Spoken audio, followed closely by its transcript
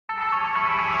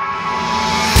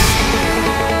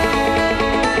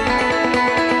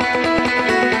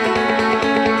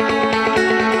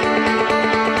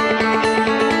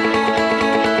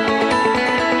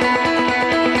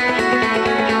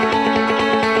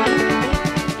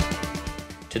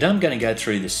Today I'm going to go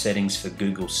through the settings for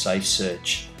Google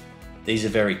Safesearch. These are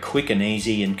very quick and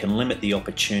easy and can limit the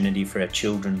opportunity for our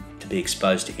children to be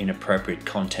exposed to inappropriate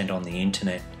content on the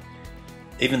internet.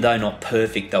 Even though not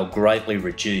perfect, they'll greatly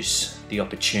reduce the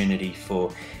opportunity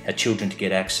for our children to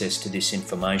get access to this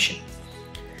information.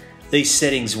 These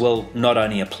settings will not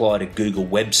only apply to Google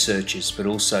web searches but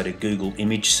also to Google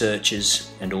image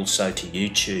searches and also to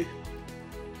YouTube.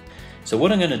 So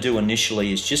what I'm going to do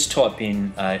initially is just type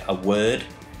in a word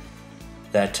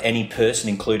that any person,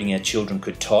 including our children,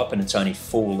 could type, and it's only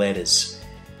 4 letters.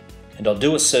 And I'll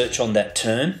do a search on that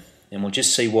term and we'll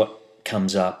just see what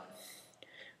comes up.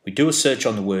 We do a search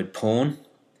on the word porn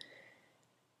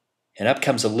and up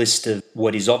comes a list of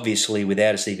what is obviously,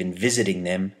 without us even visiting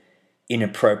them,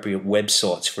 inappropriate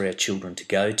websites for our children to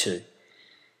go to.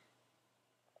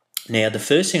 Now the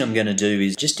first thing I'm going to do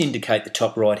is just indicate the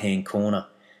top right hand corner.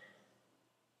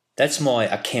 That's my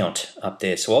account up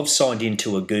there. So I've signed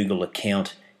into a Google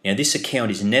account. Now this account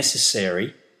is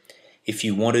necessary if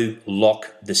you want to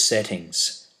lock the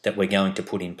settings that we're going to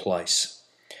put in place.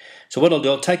 So what I'll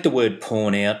do, I'll take the word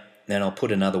porn out and I'll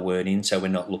put another word in so we're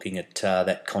not looking at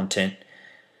that content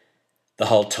the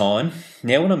whole time.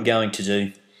 Now what I'm going to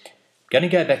do, I'm going to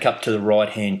go back up to the right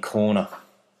hand corner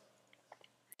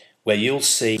where you'll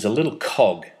see there's a little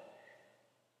cog,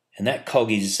 and that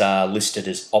cog is listed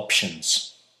as options.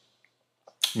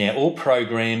 Now all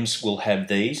programs will have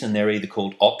these and they're either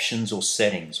called options or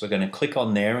settings. We're going to click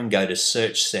on there and go to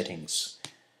search settings,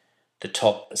 the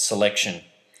top selection.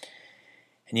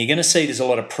 And you're going to see there's a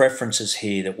lot of preferences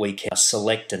here that we can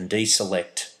select and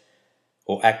deselect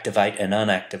or activate and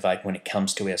unactivate when it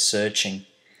comes to our searching.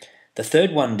 The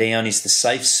third one down is the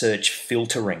Safesearch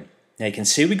filtering. Now you can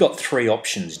see we've got 3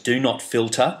 options: do not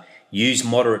filter, use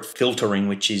moderate filtering,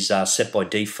 which is set by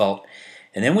default,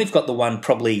 and then we've got the one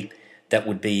probably that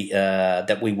would be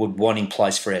that we would want in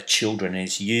place for our children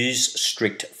is use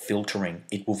strict filtering.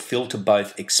 It will filter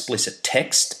both explicit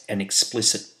text and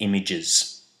explicit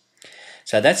images.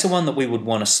 So that's the one that we would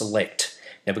want to select.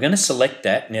 Now we're going to select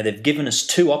that. Now they've given us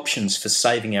 2 options for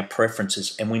saving our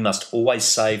preferences, and we must always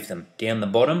save them down the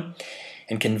bottom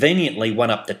and conveniently one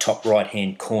up the top right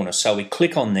hand corner. So we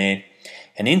click on there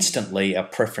and instantly our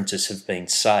preferences have been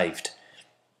saved.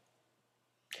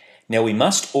 Now we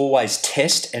must always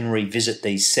test and revisit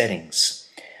these settings.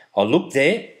 I'll look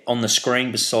there on the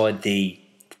screen beside the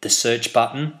search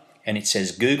button and it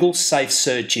says Google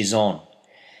Safesearch is on.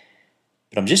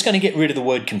 But I'm just going to get rid of the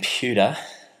word computer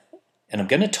and I'm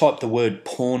going to type the word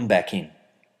porn back in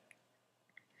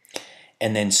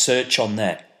and then search on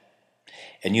that.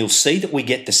 And you'll see that we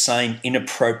get the same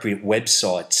inappropriate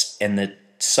websites, and the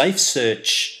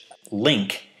Safesearch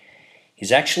link is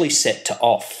actually set to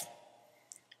off.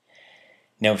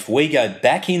 Now if we go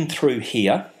back in through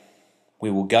here, we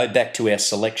will go back to our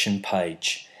selection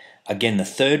page. Again, the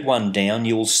third one down,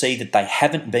 you will see that they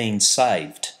haven't been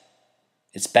saved.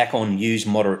 It's back on use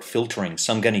moderate filtering.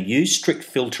 So I'm going to use strict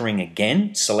filtering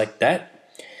again, select that,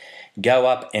 go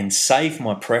up and save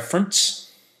my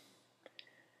preference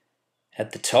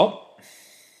at the top.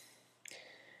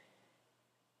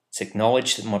 It's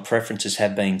acknowledged that my preferences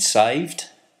have been saved.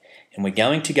 And we're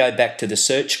going to go back to the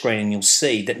search screen and you'll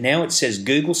see that now it says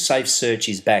Google Safesearch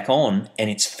is back on and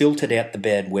it's filtered out the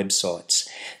bad websites.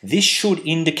 This should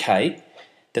indicate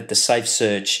that the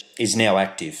Safesearch is now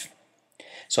active.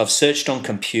 So I've searched on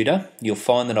computer. You'll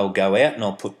find that I'll go out and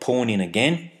I'll put porn in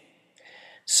again.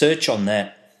 Search on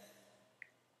that.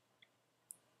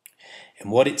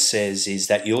 And what it says is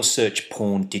that your search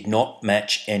porn did not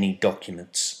match any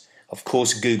documents. Of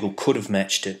course, Google could have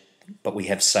matched it, but we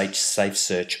have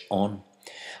Safesearch on.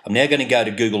 I'm now going to go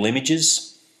to Google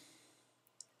Images,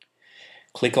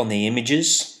 click on the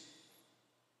images,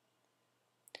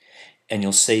 and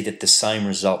you'll see that the same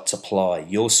results apply.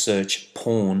 Your search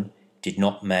porn did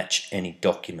not match any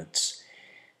documents.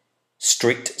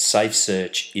 Strict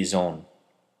Safesearch is on.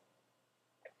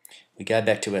 We go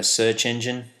back to our search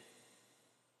engine,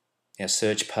 our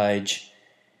search page.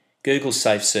 Google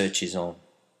Safesearch is on.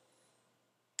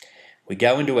 We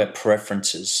go into our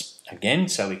preferences again,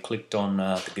 so we clicked on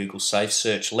the Google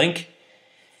Safesearch link.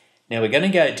 Now we're going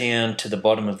to go down to the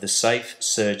bottom of the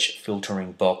Safesearch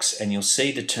filtering box and you'll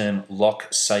see the term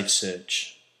Lock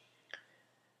Safesearch.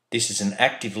 This is an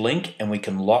active link and we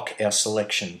can lock our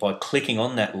selection by clicking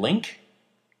on that link.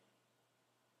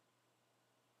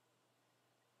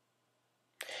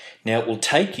 Now it will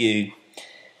take you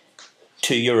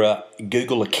to your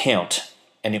Google account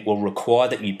and it will require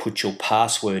that you put your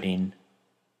password in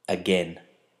again.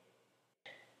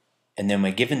 And then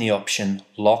we're given the option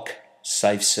Lock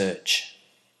Safesearch.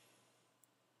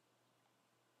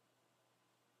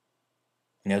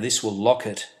 Now this will lock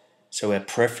it so our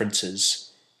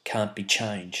preferences can't be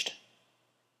changed.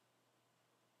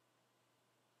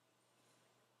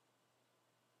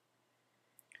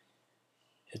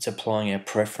 It's applying our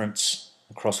preference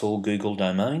across all Google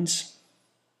domains.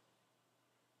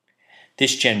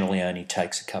 This generally only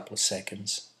takes a couple of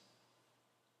seconds.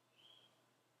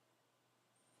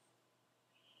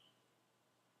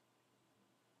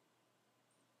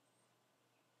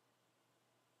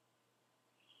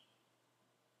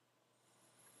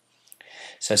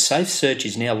 So Safesearch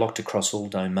is now locked across all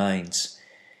domains.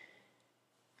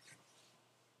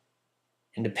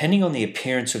 And depending on the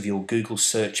appearance of your Google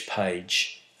search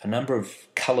page, a number of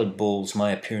coloured balls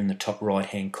may appear in the top right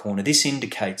hand corner. This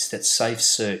indicates that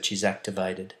Safesearch is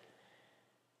activated.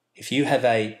 If you have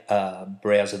a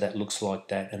browser that looks like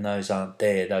that and those aren't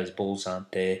there, those balls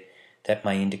aren't there, that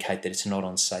may indicate that it's not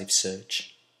on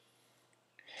Safesearch.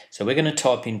 So we're going to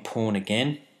type in porn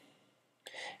again,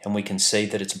 and we can see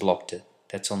that it's blocked it.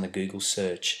 That's on the Google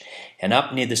search. And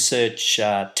up near the search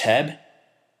tab,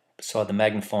 beside the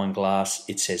magnifying glass,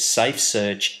 it says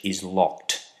Safesearch is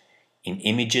locked in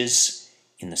images,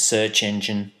 in the search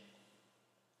engine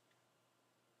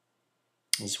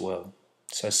as well.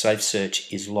 So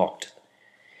Safesearch is locked.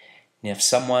 Now if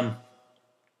someone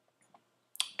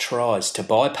tries to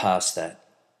bypass that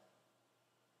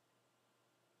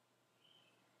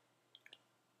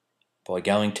by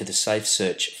going to the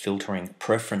Safesearch filtering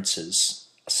preferences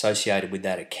associated with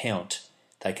that account,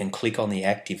 they can click on the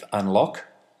active unlock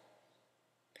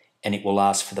and it will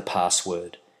ask for the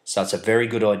password. So it's a very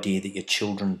good idea that your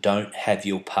children don't have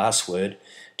your password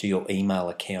to your email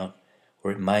account,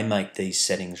 or it may make these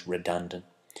settings redundant.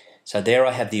 So there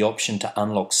I have the option to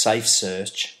unlock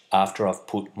Safesearch after I've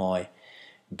put my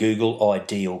Google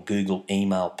ID or Google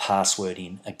email password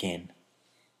in again.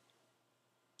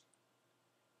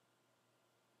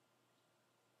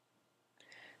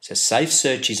 So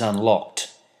Safesearch is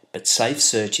unlocked, but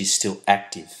Safesearch is still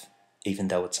active even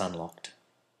though it's unlocked.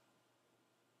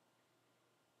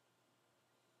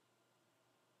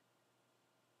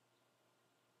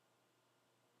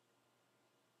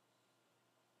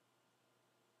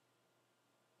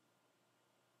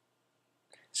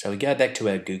 So we go back to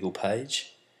our Google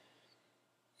page.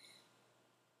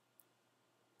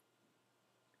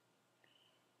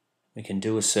 We can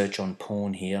do a search on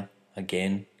porn here.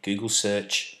 Again, Google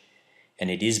search, and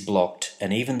it is blocked.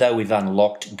 And even though we've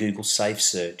unlocked Google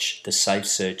Safesearch, the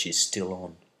Safesearch is still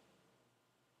on.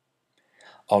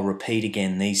 I'll repeat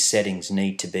again, these settings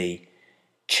need to be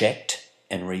checked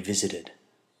and revisited.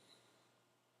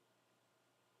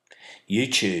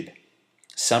 YouTube.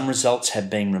 Some results have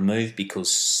been removed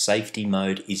because safety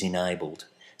mode is enabled,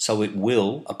 so it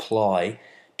will apply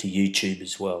to YouTube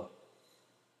as well.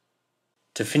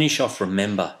 To finish off,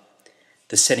 remember,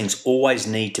 the settings always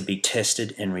need to be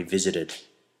tested and revisited.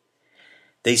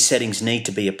 These settings need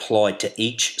to be applied to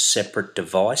each separate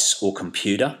device or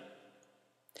computer.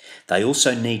 They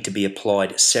also need to be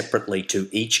applied separately to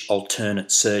each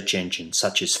alternate search engine,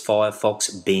 such as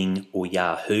Firefox, Bing, or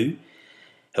Yahoo.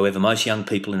 However, most young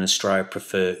people in Australia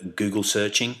prefer Google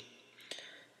searching.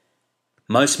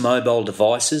 Most mobile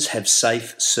devices have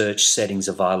safe search settings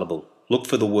available. Look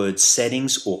for the word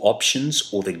settings or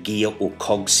options or the gear or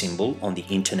cog symbol on the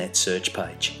internet search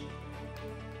page.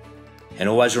 And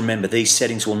always remember, these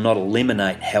settings will not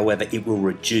eliminate, however, it will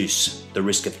reduce the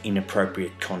risk of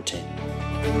inappropriate content.